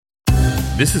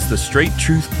This is the Straight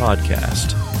Truth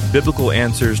Podcast, biblical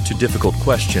answers to difficult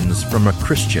questions from a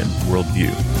Christian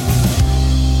worldview.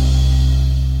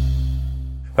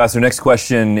 Pastor, next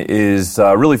question is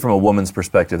really from a woman's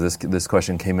perspective. This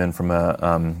question came in from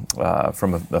a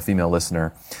female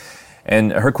listener.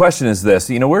 And her question is this,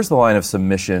 where's the line of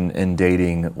submission in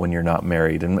dating when you're not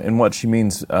married? And what she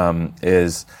means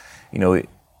is,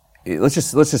 let's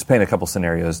just paint a couple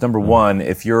scenarios. Number one,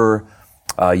 if you're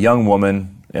a young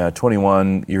woman,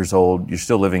 21 years old, you're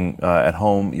still living at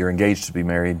home, you're engaged to be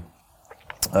married,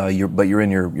 but you're in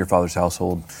your father's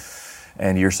household,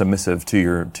 and you're submissive to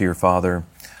your father.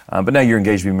 But now you're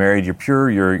engaged to be married, you're pure,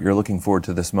 you're looking forward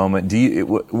to this moment.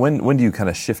 When do you kind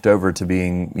of shift over to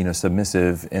being,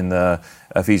 submissive in the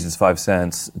Ephesians 5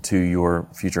 sense to your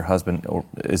future husband? Or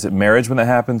is it marriage when that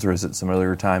happens, or is it some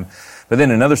earlier time? But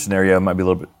then another scenario might be a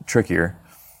little bit trickier.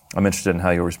 I'm interested in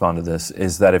how you'll respond to this,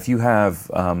 is that if you have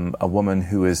a woman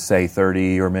who is, say,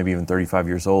 30 or maybe even 35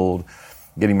 years old,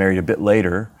 getting married a bit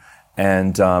later,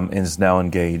 and is now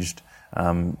engaged,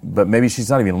 but maybe she's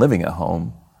not even living at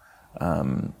home,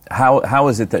 how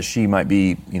is it that she might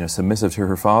be, submissive to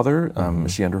her father?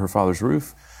 Is she under her father's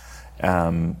roof?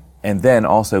 And then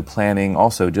also planning,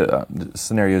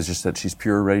 scenarios just that she's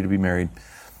pure, ready to be married,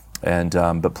 and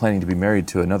but planning to be married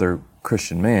to another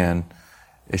Christian man.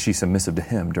 Is she submissive to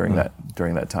him during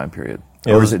that time period?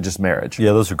 Or is it just marriage?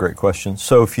 Yeah, those are great questions.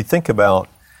 So if you think about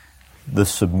the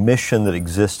submission that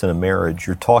exists in a marriage,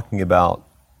 you're talking about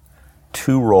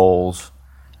two roles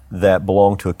that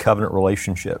belong to a covenant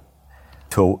relationship,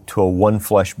 to a one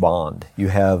flesh bond. You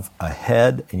have a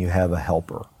head and you have a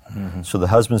helper. Mm-hmm. So the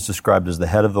husband's described as the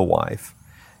head of the wife,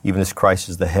 even as Christ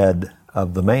is the head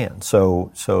of the man.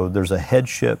 So there's a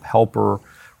headship, helper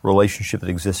relationship that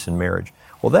exists in marriage.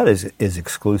 Well, that is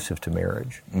exclusive to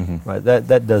marriage, right?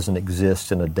 That doesn't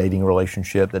exist in a dating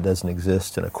relationship. That doesn't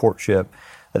exist in a courtship.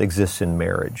 That exists in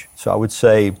marriage. So I would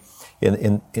say,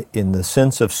 in the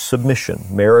sense of submission,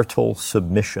 marital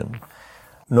submission,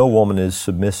 no woman is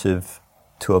submissive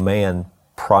to a man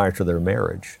prior to their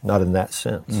marriage. Not in that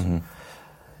sense. Mm-hmm.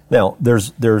 Now,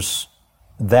 there's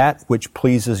that which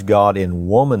pleases God in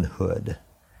womanhood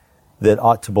that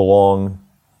ought to belong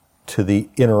to the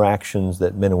interactions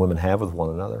that men and women have with one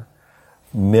another.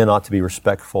 Men ought to be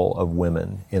respectful of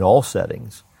women in all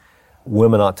settings.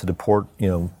 Women ought to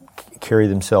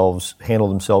handle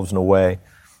themselves in a way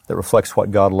that reflects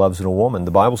what God loves in a woman.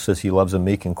 The Bible says He loves a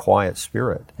meek and quiet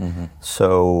spirit. Mm-hmm.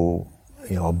 So,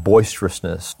 a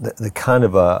boisterousness, the kind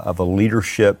of a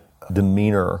leadership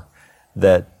demeanor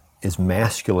that is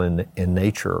masculine in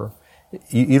nature.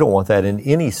 You don't want that in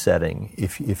any setting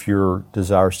if your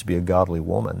desire is to be a godly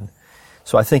woman.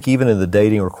 So I think even in the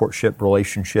dating or courtship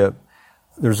relationship,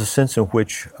 there's a sense in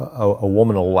which a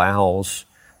woman allows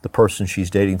the person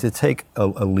she's dating to take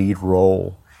a lead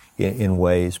role in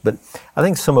ways. But I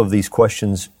think some of these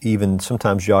questions, even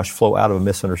sometimes, Josh, flow out of a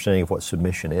misunderstanding of what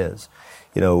submission is.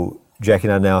 Jackie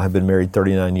and I now have been married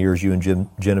 39 years. You and Jen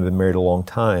have been married a long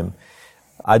time.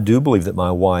 I do believe that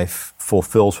my wife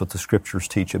fulfills what the Scriptures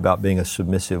teach about being a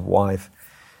submissive wife,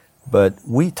 but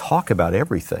we talk about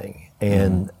everything,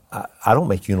 and I don't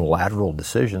make unilateral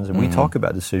decisions, and we talk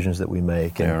about decisions that we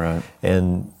make,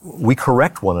 and we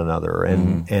correct one another,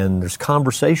 and there's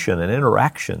conversation and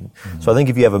interaction. So I think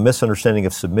if you have a misunderstanding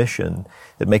of submission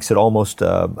that makes it almost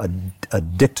a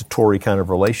dictatory kind of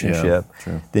relationship,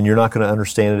 then you're not going to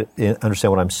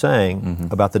understand what I'm saying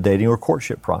about the dating or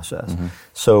courtship process.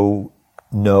 So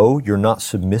no, you're not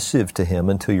submissive to him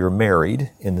until you're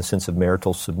married in the sense of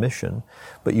marital submission,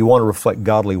 but you want to reflect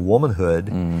godly womanhood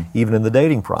even in the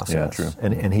dating process. Yeah,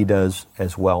 and he does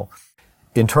as well.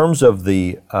 In terms of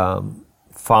the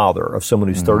father of someone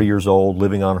who's 30 years old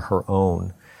living on her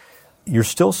own, you're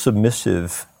still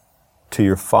submissive to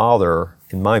your father,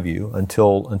 in my view,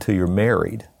 until you're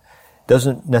married.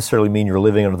 Doesn't necessarily mean you're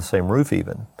living under the same roof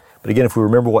even. But again, if we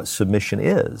remember what submission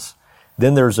is,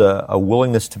 then there's a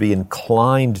willingness to be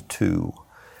inclined to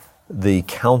the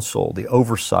counsel, the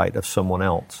oversight of someone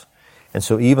else. And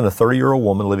so even a 30-year-old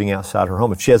woman living outside her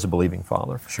home, if she has a believing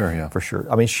father, for sure.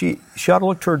 I mean, she ought to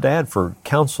look to her dad for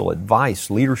counsel, advice,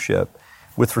 leadership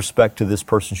with respect to this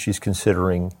person she's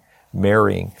considering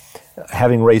marrying.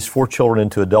 Having raised 4 children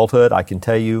into adulthood, I can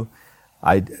tell you,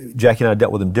 Jackie and I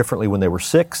dealt with them differently when they were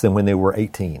 6 than when they were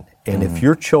 18. And if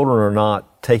your children are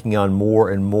not taking on more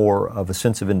and more of a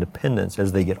sense of independence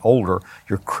as they get older,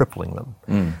 you're crippling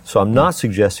them. So I'm not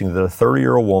suggesting that a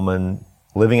 30-year-old woman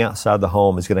living outside the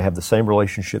home is going to have the same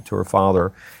relationship to her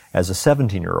father as a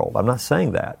 17-year-old. I'm not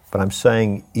saying that. But I'm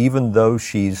saying even though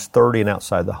she's 30 and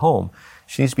outside the home,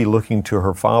 She needs to be looking to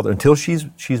her father until she's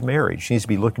married. She needs to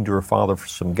be looking to her father for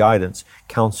some guidance,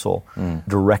 counsel,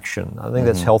 direction. I think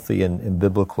that's healthy and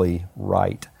biblically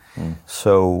right.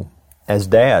 So as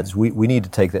dads, we need to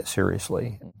take that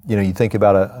seriously. You know, you think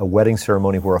about a wedding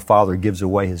ceremony where a father gives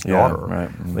away his daughter. Right.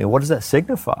 I mean, what does that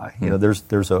signify? You know,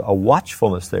 there's a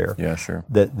watchfulness there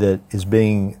that is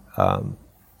being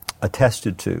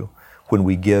attested to when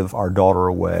we give our daughter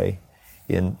away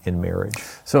in marriage.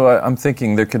 So I'm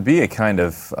thinking there could be a kind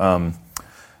of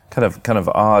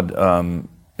odd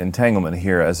entanglement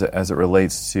here as it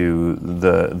relates to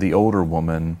the older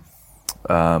woman,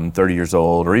 30 years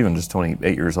old, or even just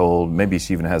 28 years old. Maybe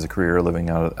she even has a career living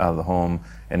out of the home,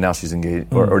 and now she's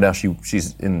engaged, or now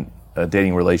she's in a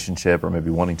dating relationship, or maybe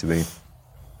wanting to be.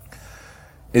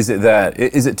 Is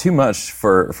it too much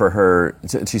for her?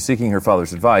 She's seeking her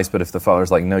father's advice, but if the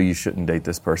father's like, no, you shouldn't date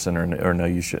this person, or no,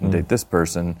 you shouldn't date this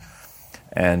person,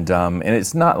 and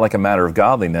it's not like a matter of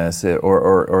godliness,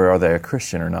 or are they a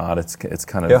Christian or not? It's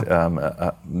kind of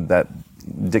that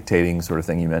dictating sort of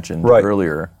thing you mentioned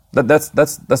earlier.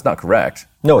 That's not correct.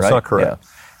 No, it's right? not correct.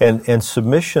 Yeah. And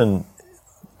submission,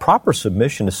 proper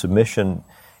submission is submission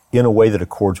in a way that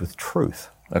accords with truth.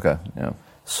 Okay. Yeah.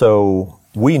 So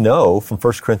we know from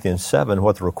 1 Corinthians 7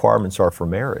 what the requirements are for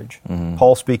marriage.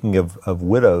 Paul, speaking of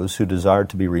widows who desired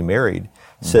to be remarried,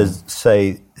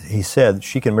 he said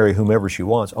she can marry whomever she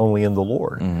wants, only in the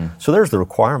Lord. So there's the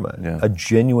requirement, a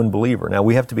genuine believer. Now,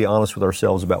 we have to be honest with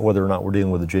ourselves about whether or not we're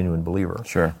dealing with a genuine believer.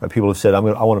 Sure. Right? People have said, I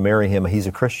want to marry him, he's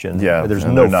a Christian. Yeah, there's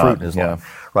no fruit in his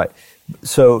life. Right.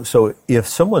 So if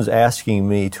someone's asking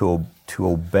me to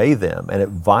obey them and it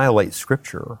violates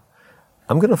Scripture,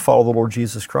 I'm going to follow the Lord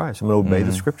Jesus Christ. I'm going to obey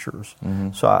the Scriptures.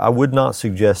 So I would not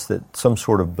suggest that some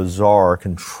sort of bizarre,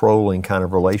 controlling kind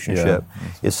of relationship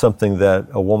is something that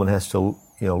a woman has to,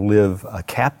 live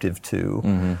captive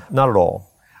to. Not at all.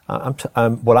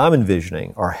 What I'm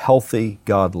envisioning are healthy,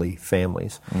 godly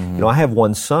families. I have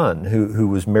one son who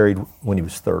was married when he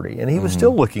was 30, and he was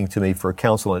still looking to me for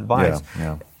counsel and advice.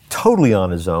 Totally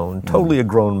on his own, totally a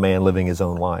grown man living his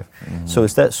own life. So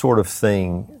it's that sort of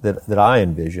thing that I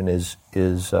envision is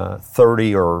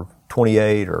 30 or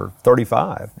 28 or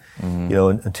 35.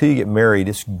 Until you get married,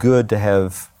 it's good to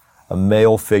have a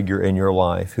male figure in your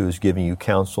life who is giving you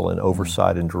counsel and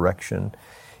oversight and direction.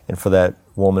 And for that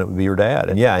woman, it would be your dad.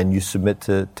 And you submit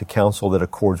to counsel that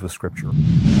accords with Scripture.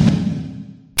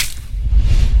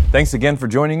 Thanks again for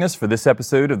joining us for this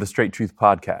episode of the Straight Truth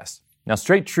Podcast. Now,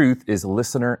 Straight Truth is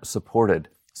listener supported.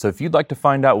 So if you'd like to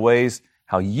find out ways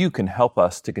how you can help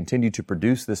us to continue to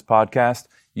produce this podcast,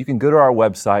 you can go to our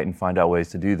website and find out ways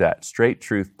to do that,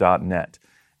 straighttruth.net.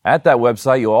 At that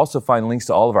website, you'll also find links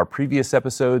to all of our previous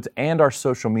episodes and our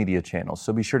social media channels,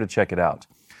 so be sure to check it out.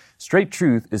 Straight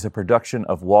Truth is a production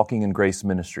of Walking in Grace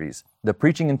Ministries, the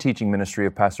preaching and teaching ministry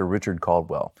of Pastor Richard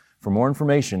Caldwell. For more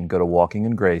information, go to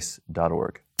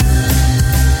walkingingrace.org.